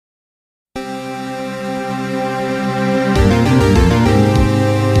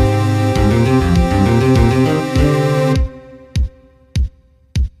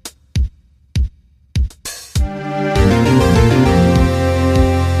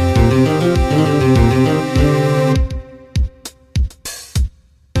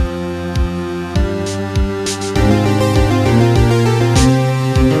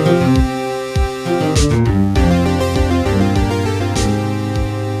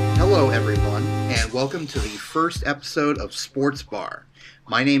Hello, everyone, and welcome to the first episode of Sports Bar.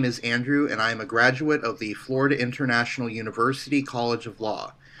 My name is Andrew, and I am a graduate of the Florida International University College of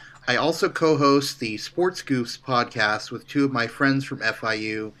Law. I also co-host the Sports GOOFS podcast with two of my friends from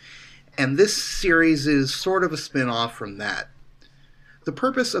FIU, and this series is sort of a spin-off from that. The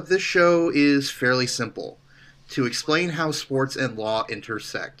purpose of this show is fairly simple: to explain how sports and law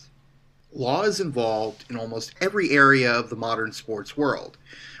intersect. Law is involved in almost every area of the modern sports world,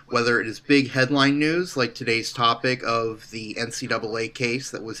 whether it is big headline news like today's topic of the NCAA case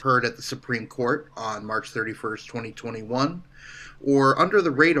that was heard at the Supreme Court on March 31st, 2021, or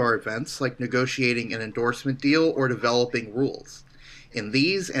under-the-radar events like negotiating an endorsement deal or developing rules. In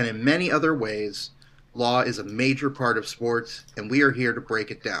these and in many other ways, law is a major part of sports, and we are here to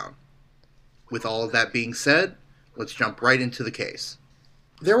break it down. With all of that being said, let's jump right into the case.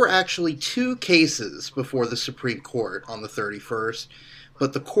 There were actually two cases before the Supreme Court on the 31st,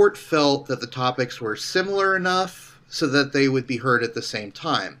 but the court felt that the topics were similar enough so that they would be heard at the same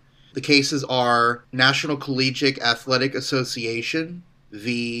time. The cases are National Collegiate Athletic Association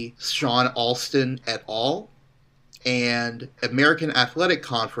v. Sean Alston et al. And American Athletic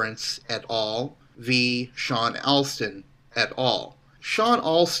Conference et al. V. Sean Alston et al. Sean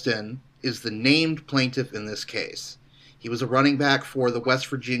Alston is the named plaintiff in this case. He was a running back for the West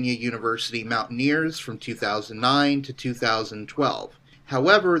Virginia University Mountaineers from 2009 to 2012.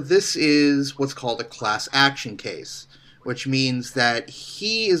 However, this is what's called a class action case, which means that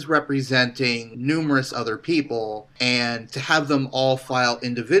he is representing numerous other people, and to have them all file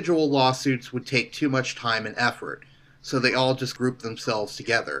individual lawsuits would take too much time and effort, so they all just group themselves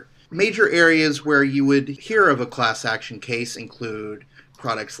together. Major areas where you would hear of a class action case include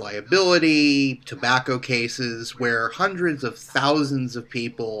products liability, tobacco cases, where hundreds of thousands of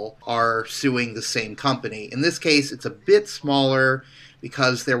people are suing the same company. In this case, it's a bit smaller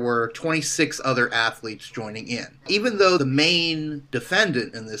because there were 26 other athletes joining in. Even though the main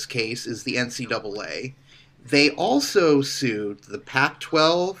defendant in this case is the NCAA, they also sued the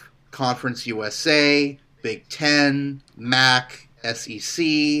Pac-12, Conference USA, Big Ten, MAC,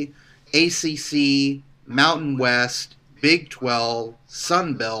 SEC, ACC, Mountain West, Big 12,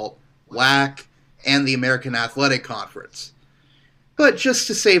 Sun Belt, WAC, and the American Athletic Conference. But just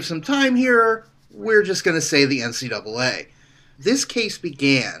to save some time here, we're just going to say the NCAA. This case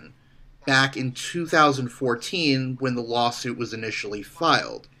began back in 2014 when the lawsuit was initially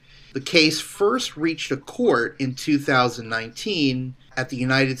filed. The case first reached a court in 2019 at the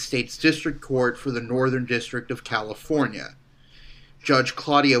United States District Court for the Northern District of California. Judge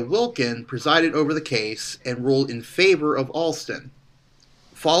Claudia Wilkin presided over the case and ruled in favor of Alston.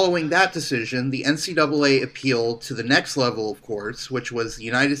 Following that decision, the NCAA appealed to the next level of courts, which was the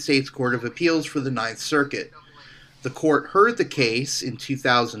United States Court of Appeals for the Ninth Circuit. The court heard the case in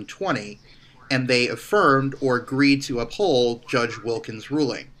 2020, and they affirmed or agreed to uphold Judge Wilkin's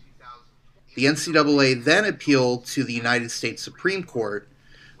ruling. The NCAA then appealed to the United States Supreme Court,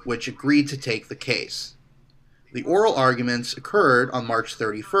 which agreed to take the case. The oral arguments occurred on March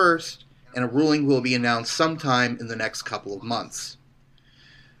 31st, and a ruling will be announced sometime in the next couple of months.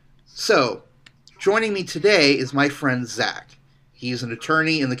 So, joining me today is my friend Zach. He's an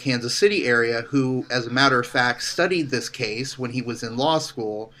attorney in the Kansas City area who, as a matter of fact, studied this case when he was in law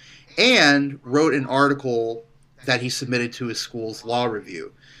school and wrote an article that he submitted to his school's law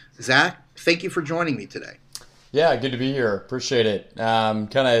review. Zach, thank you for joining me today. Yeah, good to be here. Appreciate it.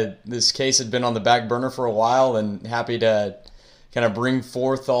 This case had been on the back burner for a while, and happy to kind of bring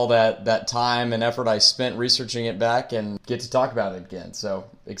forth all that time and effort I spent researching it back and get to talk about it again. So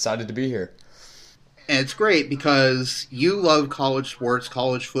excited to be here. And it's great because you love college sports,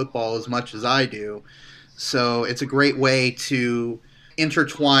 college football as much as I do. So it's a great way to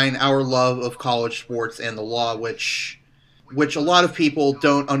intertwine our love of college sports and the law, which a lot of people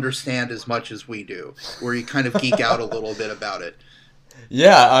don't understand as much as we do, where you kind of geek out a little bit about it.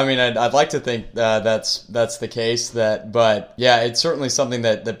 Yeah, I mean, I'd like to think that's the case. But yeah, it's certainly something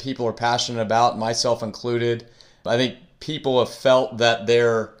that people are passionate about, myself included. I think people have felt that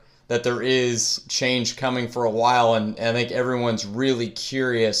there is change coming for a while, and I think everyone's really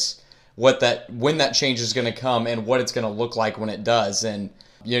curious when that change is going to come and what it's going to look like when it does. And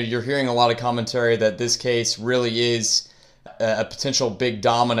you're hearing a lot of commentary that this case really is a potential big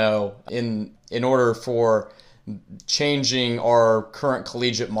domino in order for changing our current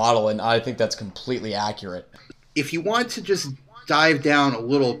collegiate model, and I think that's completely accurate. If you want to just dive down a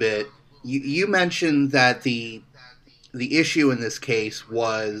little bit, you mentioned that the issue in this case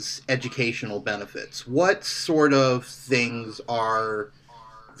was educational benefits. What sort of things are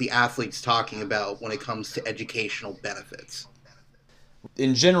the athletes talking about when it comes to educational benefits?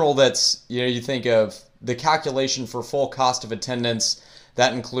 In general, that's, you think of the calculation for full cost of attendance.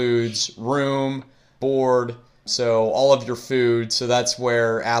 That includes room, board, so all of your food. So that's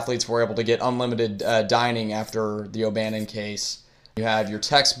where athletes were able to get unlimited dining after the O'Bannon case. You have your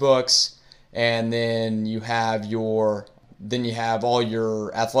textbooks, and then you have all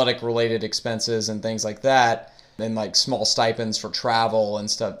your athletic related expenses and things like that, and like small stipends for travel and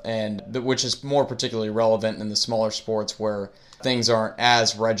stuff, and which is more particularly relevant in the smaller sports where things aren't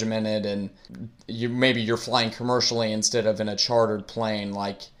as regimented, and you're flying commercially instead of in a chartered plane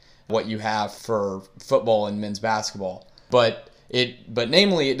like what you have for football and men's basketball. But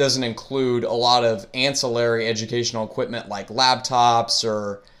namely, it doesn't include a lot of ancillary educational equipment like laptops,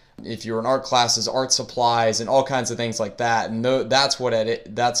 or if you're in art classes, art supplies and all kinds of things like that. And that's what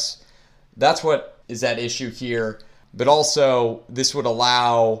is at issue here. But also, this would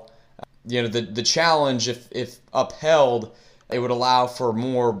allow, the challenge, if upheld, it would allow for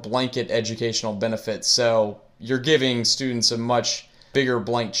more blanket educational benefits. So you're giving students a much bigger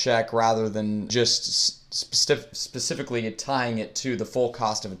blank check rather than just specifically tying it to the full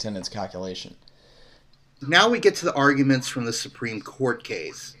cost of attendance calculation. Now we get to the arguments from the Supreme Court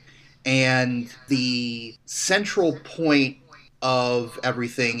case. And the central point of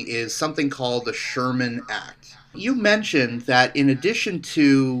everything is something called the Sherman Act. You mentioned that in addition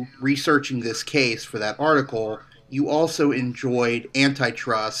to researching this case for that article, you also enjoyed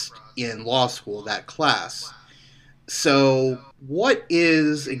antitrust in law school, that class. So what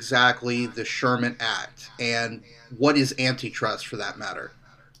is exactly the Sherman Act, and what is antitrust for that matter?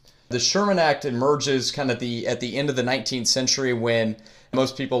 The Sherman Act emerges kind of at the end of the 19th century, when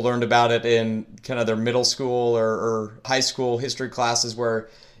most people learned about it in kind of their middle school or high school history classes, where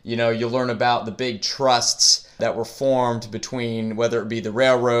you learn about the big trusts that were formed between, whether it be the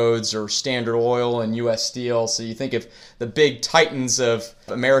railroads or Standard Oil and U.S. Steel. So you think of the big titans of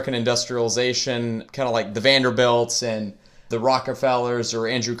American industrialization, kind of like the Vanderbilts and the Rockefellers or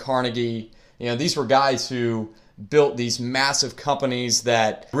Andrew Carnegie. These were guys who built these massive companies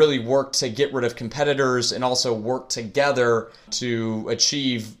that really worked to get rid of competitors and also worked together to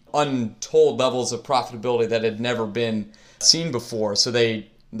achieve untold levels of profitability that had never been seen before. So they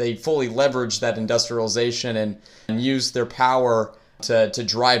fully leveraged that industrialization and used their power to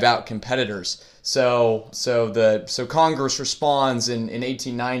drive out competitors. So Congress responds in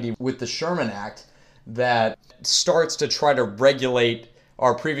 1890 with the Sherman Act that starts to try to regulate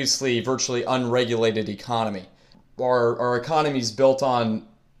our previously virtually unregulated economy. Our economy is built on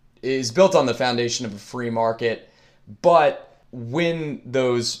the foundation of a free market, but when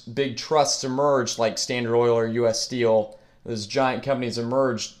those big trusts emerged, like Standard Oil or U.S. Steel, those giant companies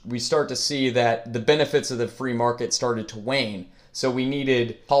emerged, we start to see that the benefits of the free market started to wane. So we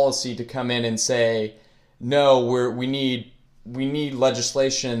needed policy to come in and say, no, we need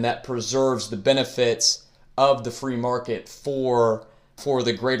legislation that preserves the benefits of the free market for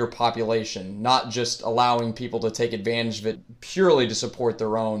the greater population, not just allowing people to take advantage of it purely to support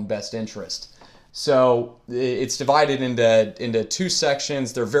their own best interest. So it's divided into two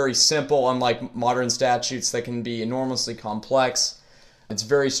sections. They're very simple, unlike modern statutes that can be enormously complex. It's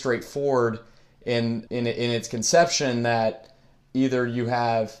very straightforward in its conception, that either you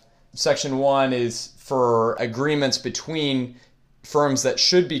have Section 1 is for agreements between firms that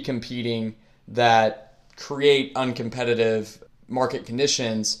should be competing that create uncompetitive market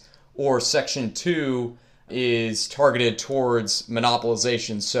conditions, or Section 2 is targeted towards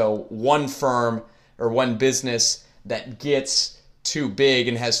monopolization. So one firm or one business that gets too big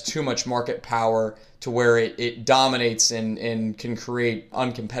and has too much market power to where it dominates and can create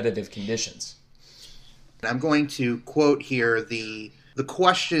uncompetitive conditions. I'm going to quote here the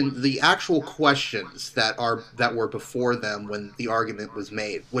actual questions that were before them when the argument was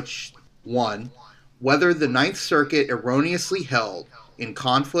made, which, one, whether the Ninth Circuit erroneously held, in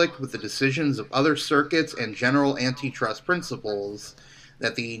conflict with the decisions of other circuits and general antitrust principles,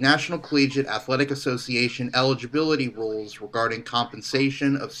 that the National Collegiate Athletic Association eligibility rules regarding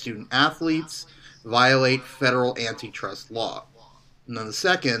compensation of student athletes violate federal antitrust law. And then the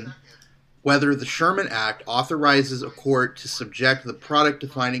second, whether the Sherman Act authorizes a court to subject the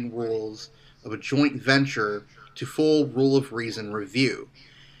product-defining rules of a joint venture to full rule of reason review,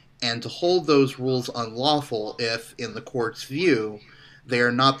 and to hold those rules unlawful if, in the court's view, they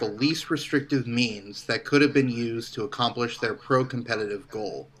are not the least restrictive means that could have been used to accomplish their pro-competitive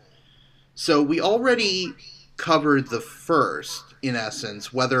goal. So we already covered the first, in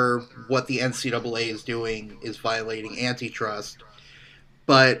essence, whether what the NCAA is doing is violating antitrust,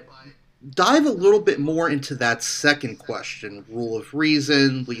 but dive a little bit more into that second question, rule of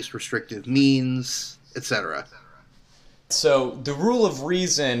reason, least restrictive means, etc. So the rule of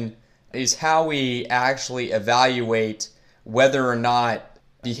reason is how we actually evaluate whether or not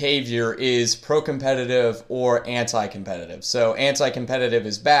behavior is pro-competitive or anti-competitive. So anti-competitive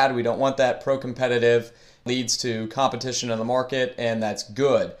is bad. We don't want that. Pro-competitive leads to competition in the market, and that's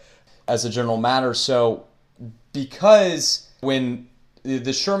good as a general matter. So because when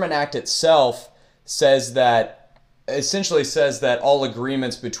the Sherman Act itself essentially says that all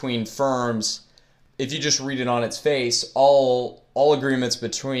agreements between firms, if you just read it on its face, all agreements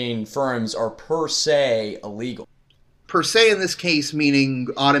between firms are per se illegal. Per se in this case meaning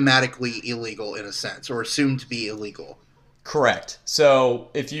automatically illegal in a sense, or assumed to be illegal. Correct. So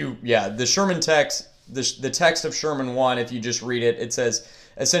the Sherman text, the text of Sherman 1, if you just read it, it says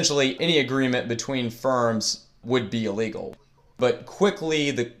essentially any agreement between firms would be illegal. But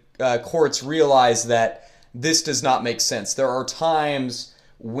quickly the courts realize that this does not make sense. There are times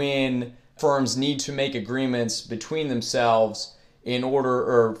when firms need to make agreements between themselves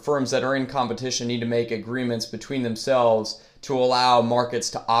or firms that are in competition need to make agreements between themselves to allow markets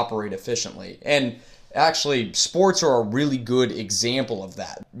to operate efficiently. And actually, sports are a really good example of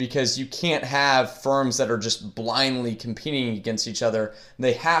that, because you can't have firms that are just blindly competing against each other.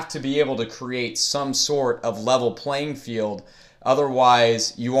 They have to be able to create some sort of level playing field.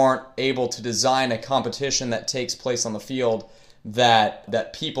 Otherwise, you aren't able to design a competition that takes place on the field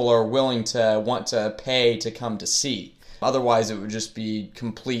that people are willing to want to pay to come to see. Otherwise, it would just be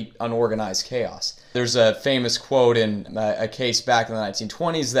complete unorganized chaos. There's a famous quote in a case back in the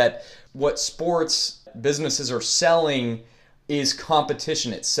 1920s that what sports businesses are selling is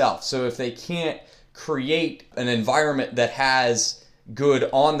competition itself. So if they can't create an environment that has good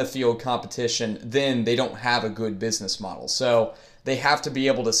on-the-field competition, then they don't have a good business model. So they have to be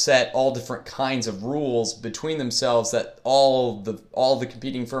able to set all different kinds of rules between themselves that all the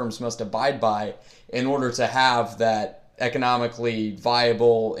competing firms must abide by in order to have that economically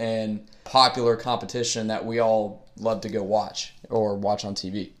viable and popular competition that we all love to go watch or watch on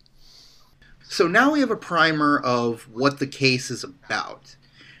TV. So now we have a primer of what the case is about.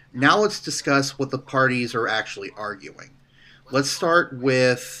 Now let's discuss what the parties are actually arguing. Let's start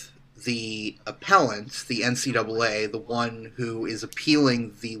with the appellant, the NCAA, the one who is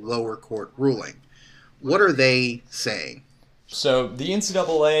appealing the lower court ruling. What are they saying? So the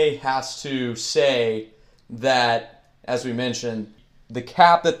NCAA has to say that, as we mentioned, the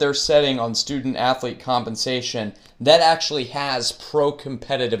cap that they're setting on student-athlete compensation, that actually has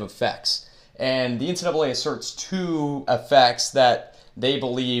pro-competitive effects. And the NCAA asserts two effects that they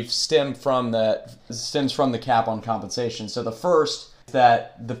believe stems from the cap on compensation. So the first is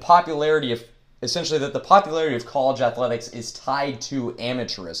that the popularity of college athletics is tied to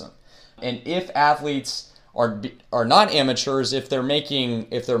amateurism. And if athletes are not amateurs, if they're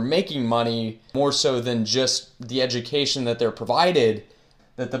making money more so than just the education that they're provided,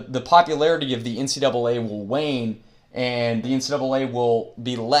 that the popularity of the NCAA will wane, and the NCAA will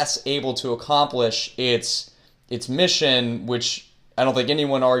be less able to accomplish its mission, which I don't think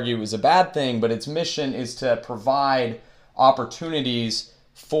anyone argue is a bad thing, but its mission is to provide opportunities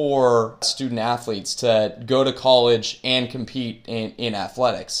for student athletes to go to college and compete in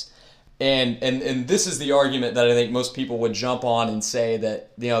athletics. And this is the argument that I think most people would jump on and say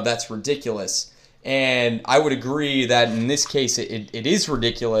that, that's ridiculous. And I would agree that in this case it is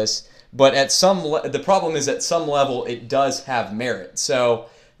ridiculous, but the problem is at some level it does have merit. So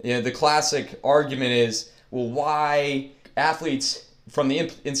the classic argument is, well, why athletes, from the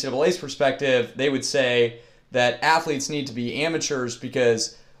NCAA's perspective, they would say that athletes need to be amateurs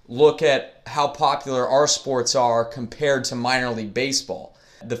because look at how popular our sports are compared to minor league baseball.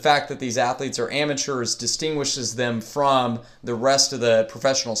 The fact that these athletes are amateurs distinguishes them from the rest of the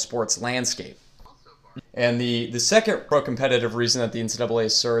professional sports landscape. And the second pro-competitive reason that the NCAA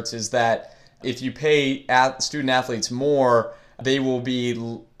asserts is that if you pay student athletes more, they will be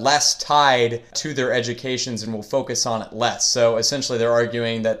less tied to their educations and will focus on it less. So essentially they're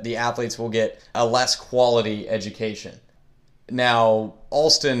arguing that the athletes will get a less quality education. Now,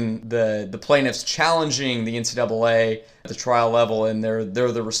 Alston, the plaintiffs challenging the NCAA at the trial level, and they're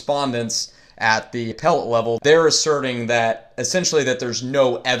the respondents at the appellate level, they're asserting that essentially that there's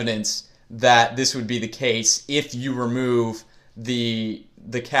no evidence that this would be the case if you remove the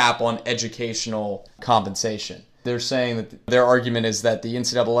cap on educational compensation. They're saying that their argument is that the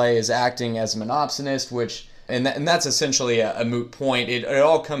NCAA is acting as a monopsonist, and that's essentially a moot point. It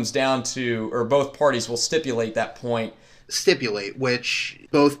all comes down to, or both parties will stipulate that point. Which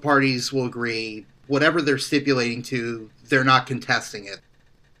both parties will agree, whatever they're stipulating to, they're not contesting it.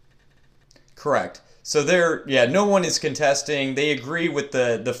 Correct. So no one is contesting. They agree with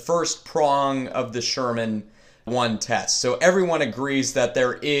the first prong of the Sherman one test. So everyone agrees that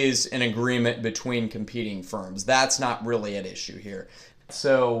there is an agreement between competing firms. That's not really at issue here.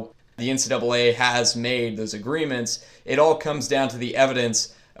 So the NCAA has made those agreements. It all comes down to the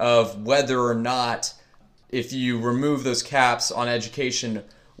evidence of whether or not, if you remove those caps on education,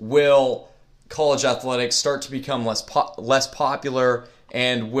 will college athletics start to become less popular,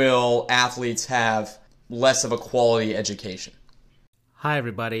 and will athletes have less of a quality education? Hi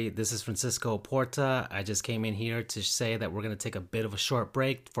everybody, this is Francisco Porta. I just came in here to say that we're going to take a bit of a short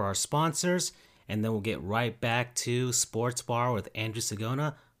break for our sponsors, and then we'll get right back to Sports Bar with Andrew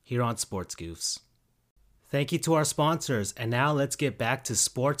Sagona here on Sports Goofs. Thank you to our sponsors, and now let's get back to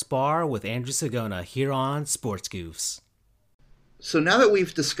Sports Bar with Andrew Sagona here on Sports Goofs. So now that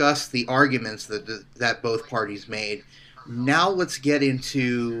we've discussed the arguments that both parties made, now let's get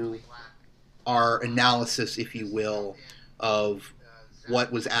into our analysis, if you will, of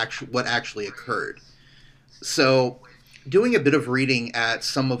what actually occurred. So, doing a bit of reading at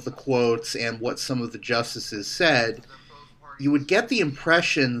some of the quotes and what some of the justices said, you would get the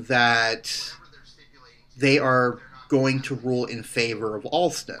impression that they are going to rule in favor of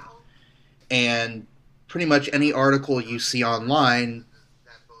Alston. And pretty much any article you see online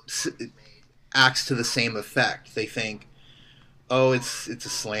acts to the same effect. They think, oh, it's a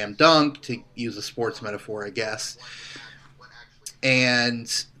slam dunk, to use a sports metaphor, I guess.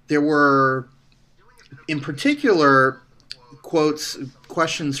 And there were, in particular,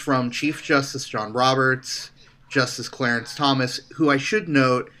 questions from Chief Justice John Roberts, Justice Clarence Thomas, who I should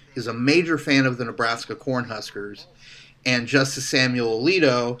note is a major fan of the Nebraska Cornhuskers, and Justice Samuel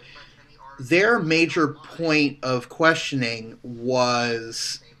Alito. Their major point of questioning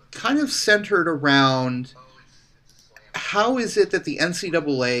was kind of centered around how is it that the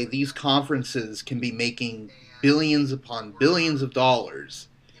NCAA, these conferences, can be making billions upon billions of dollars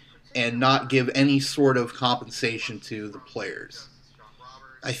and not give any sort of compensation to the players.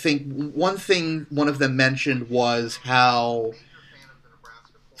 I think one thing one of them mentioned was how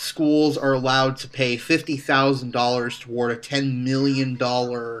schools are allowed to pay $50,000 toward a $10 million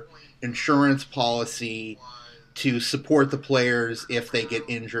insurance policy to support the players if they get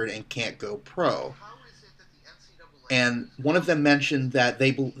injured and can't go pro. And one of them mentioned that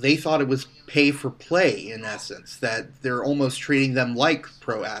they thought it was pay for play, in essence, that they're almost treating them like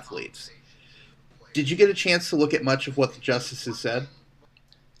pro athletes. Did you get a chance to look at much of what the justices said?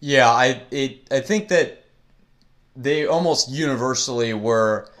 Yeah, I think that they almost universally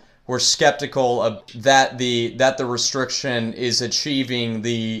were skeptical of that the restriction is achieving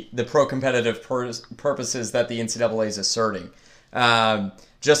the pro-competitive purposes that the NCAA is asserting.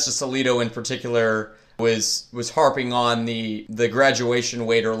 Justice Alito, in particular, was harping on the graduation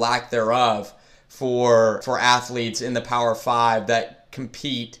weight or lack thereof for athletes in the Power Five that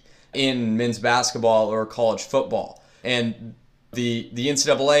compete in men's basketball or college football. And the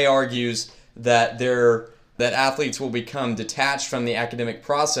NCAA argues that athletes will become detached from the academic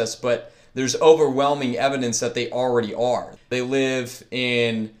process, but there's overwhelming evidence that they already are. They live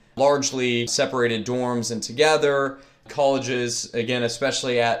in largely separated dorms and together. Colleges, again,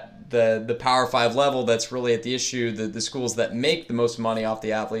 especially at the Power 5 level, that's really at the issue, the schools that make the most money off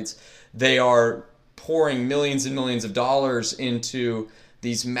the athletes, they are pouring millions and millions of dollars into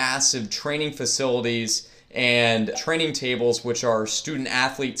these massive training facilities and training tables, which are student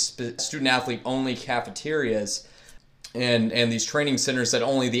athlete only cafeterias, and these training centers that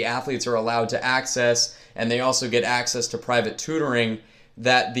only the athletes are allowed to access, and they also get access to private tutoring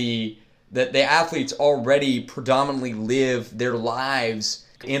that the athletes already predominantly live their lives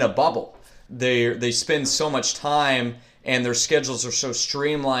in a bubble. They spend so much time, and their schedules are so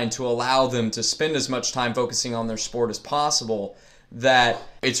streamlined to allow them to spend as much time focusing on their sport as possible, that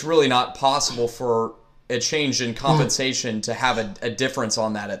it's really not possible for a change in compensation to have a difference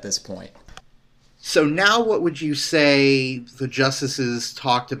on that at this point. So now what would you say the justices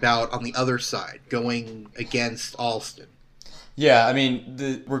talked about on the other side, going against Alston? Yeah, I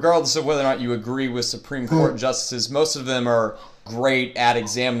mean, regardless of whether or not you agree with Supreme Court justices, most of them are great at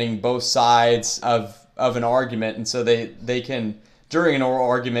examining both sides of an argument, and so they can, during an oral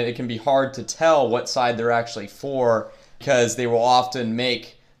argument, it can be hard to tell what side they're actually for, because they will often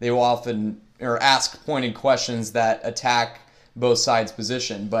ask pointed questions that attack both sides'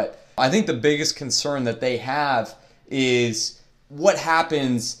 position. But I think the biggest concern that they have is what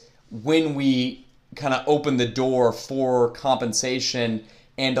happens when we kind of open the door for compensation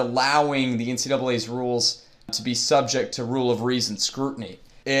and allowing the NCAA's rules to be subject to rule of reason scrutiny.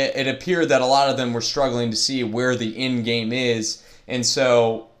 It appeared that a lot of them were struggling to see where the end game is, and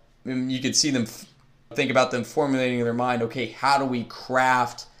so you could see them think about them formulating in their mind, okay, how do we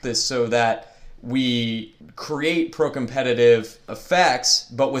craft this so that we create pro-competitive effects,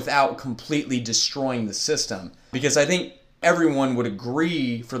 but without completely destroying the system. Because I think everyone would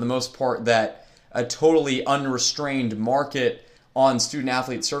agree, for the most part, that a totally unrestrained market on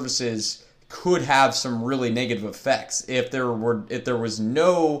student-athlete services could have some really negative effects. If there was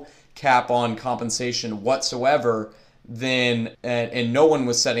no cap on compensation whatsoever, then and no one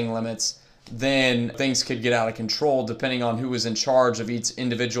was setting limits, then things could get out of control depending on who was in charge of each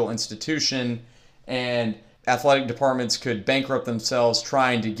individual institution, and athletic departments could bankrupt themselves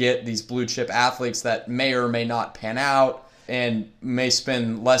trying to get these blue chip athletes that may or may not pan out, and may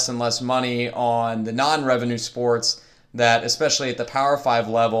spend less and less money on the non-revenue sports that, especially at the Power 5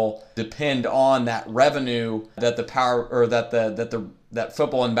 level, depend on that revenue that that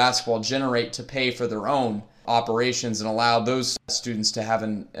football and basketball generate to pay for their own operations and allow those students to have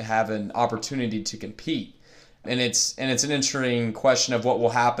an opportunity to compete. And it's an interesting question of what will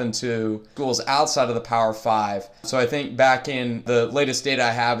happen to schools outside of the Power 5. So I think back in the latest data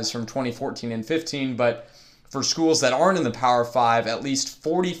I have is from 2014 and 15, but for schools that aren't in the Power 5, at least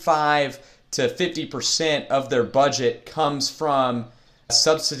 45 to 50% of their budget comes from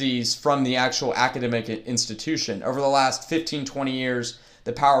subsidies from the actual academic institution. Over the last 15, 20 years,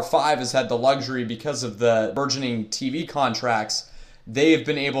 the Power 5 has had the luxury, because of the burgeoning TV contracts, they have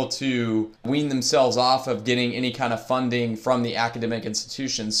been able to wean themselves off of getting any kind of funding from the academic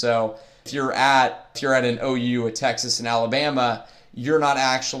institution. So if you're at an OU, a Texas, and Alabama, you're not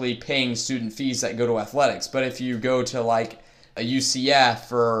actually paying student fees that go to athletics. But if you go to like a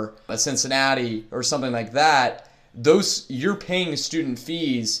UCF or a Cincinnati or something like that, you're paying student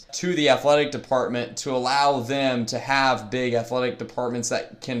fees to the athletic department to allow them to have big athletic departments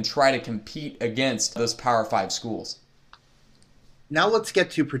that can try to compete against those Power 5 schools. Now let's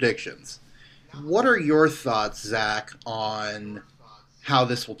get to predictions. What are your thoughts, Zach, on how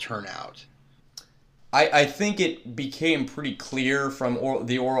this will turn out? I think it became pretty clear from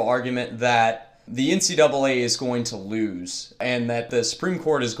the oral argument that the NCAA is going to lose, and that the Supreme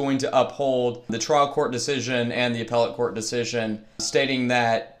Court is going to uphold the trial court decision and the appellate court decision, stating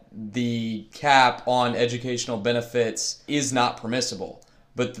that the cap on educational benefits is not permissible.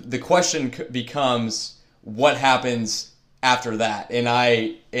 But the question becomes, what happens after that? And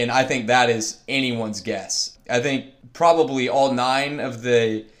I think that is anyone's guess. I think probably all 9 of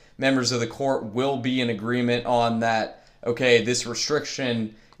the members of the court will be in agreement on that. Okay, this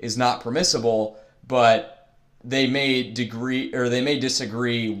restriction is not permissible, but they may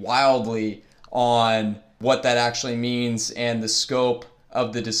disagree wildly on what that actually means and the scope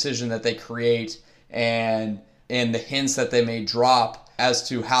of the decision that they create, and the hints that they may drop as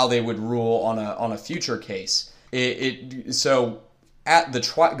to how they would rule on a future case. So at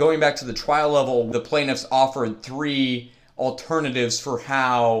going back to the trial level, the plaintiffs offered 3 alternatives for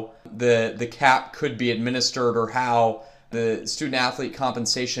how the cap could be administered, or how the student-athlete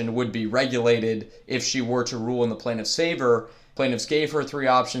compensation would be regulated if she were to rule in the plaintiff's favor. Plaintiffs gave her 3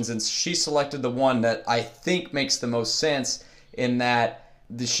 options, and she selected the one that I think makes the most sense, in that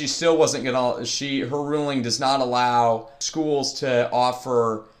she still wasn't going to, her ruling does not allow schools to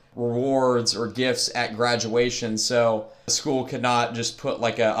offer rewards or gifts at graduation. So the school could not just put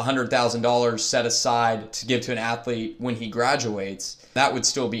like $100,000 set aside to give to an athlete when he graduates. That would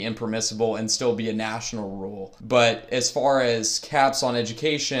still be impermissible and still be a national rule. But as far as caps on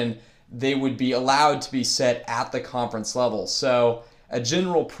education, they would be allowed to be set at the conference level. So a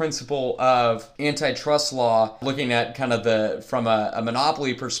general principle of antitrust law, looking at kind of from a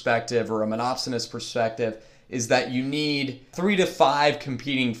monopoly perspective or a monopsonist perspective, is that you need 3 to 5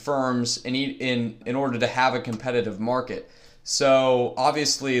 competing firms in order to have a competitive market. So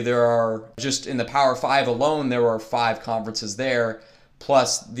obviously there are, just in the Power 5 alone, there are 5 conferences there,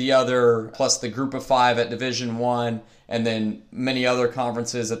 plus the group of 5 at Division I, and then many other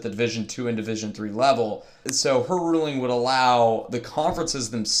conferences at the Division II and Division III level. So her ruling would allow the conferences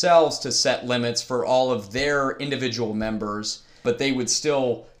themselves to set limits for all of their individual members, but they would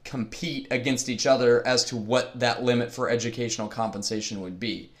still compete against each other as to what that limit for educational compensation would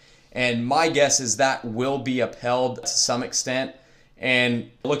be. And my guess is that will be upheld to some extent. And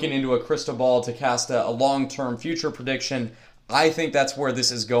looking into a crystal ball to cast a long-term future prediction, I think that's where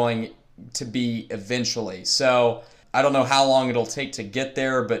this is going to be eventually. So I don't know how long it'll take to get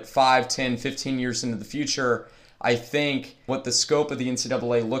there, but 5, 10, 15 years into the future, I think what the scope of the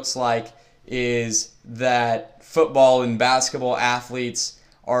NCAA looks like is that football and basketball athletes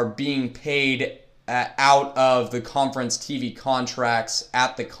are being paid out of the conference TV contracts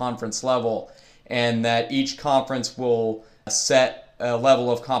at the conference level, and that each conference will set a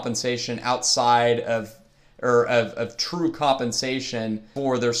level of compensation outside of, or of true compensation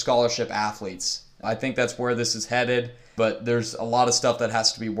for their scholarship athletes. I think that's where this is headed, but there's a lot of stuff that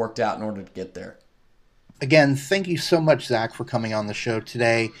has to be worked out in order to get there. Again, thank you so much, Zach, for coming on the show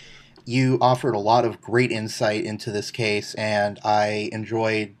today. You offered a lot of great insight into this case, and I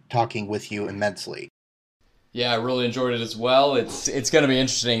enjoyed talking with you immensely. Yeah, I really enjoyed it as well. It's going to be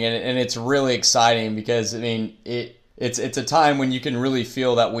interesting, and it's really exciting because, I mean, it's a time when you can really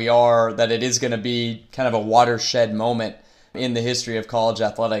feel that it is going to be kind of a watershed moment in the history of college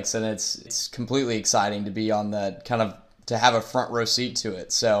athletics, and it's completely exciting to be on to have a front row seat to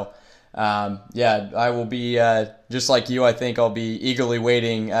it. So, I will be, just like you, I think I'll be eagerly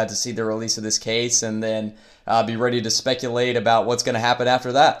waiting to see the release of this case, and then I'll be ready to speculate about what's going to happen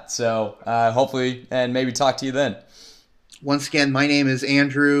after that. So hopefully, and maybe talk to you then. Once again, my name is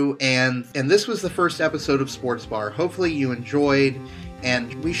Andrew, and this was the first episode of Sports Bar. Hopefully you enjoyed,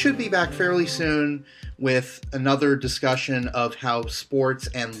 and we should be back fairly soon with another discussion of how sports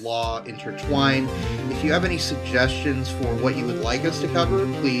and law intertwine. If you have any suggestions for what you would like us to cover,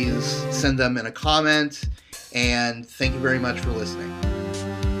 please send them in a comment, and thank you very much for listening.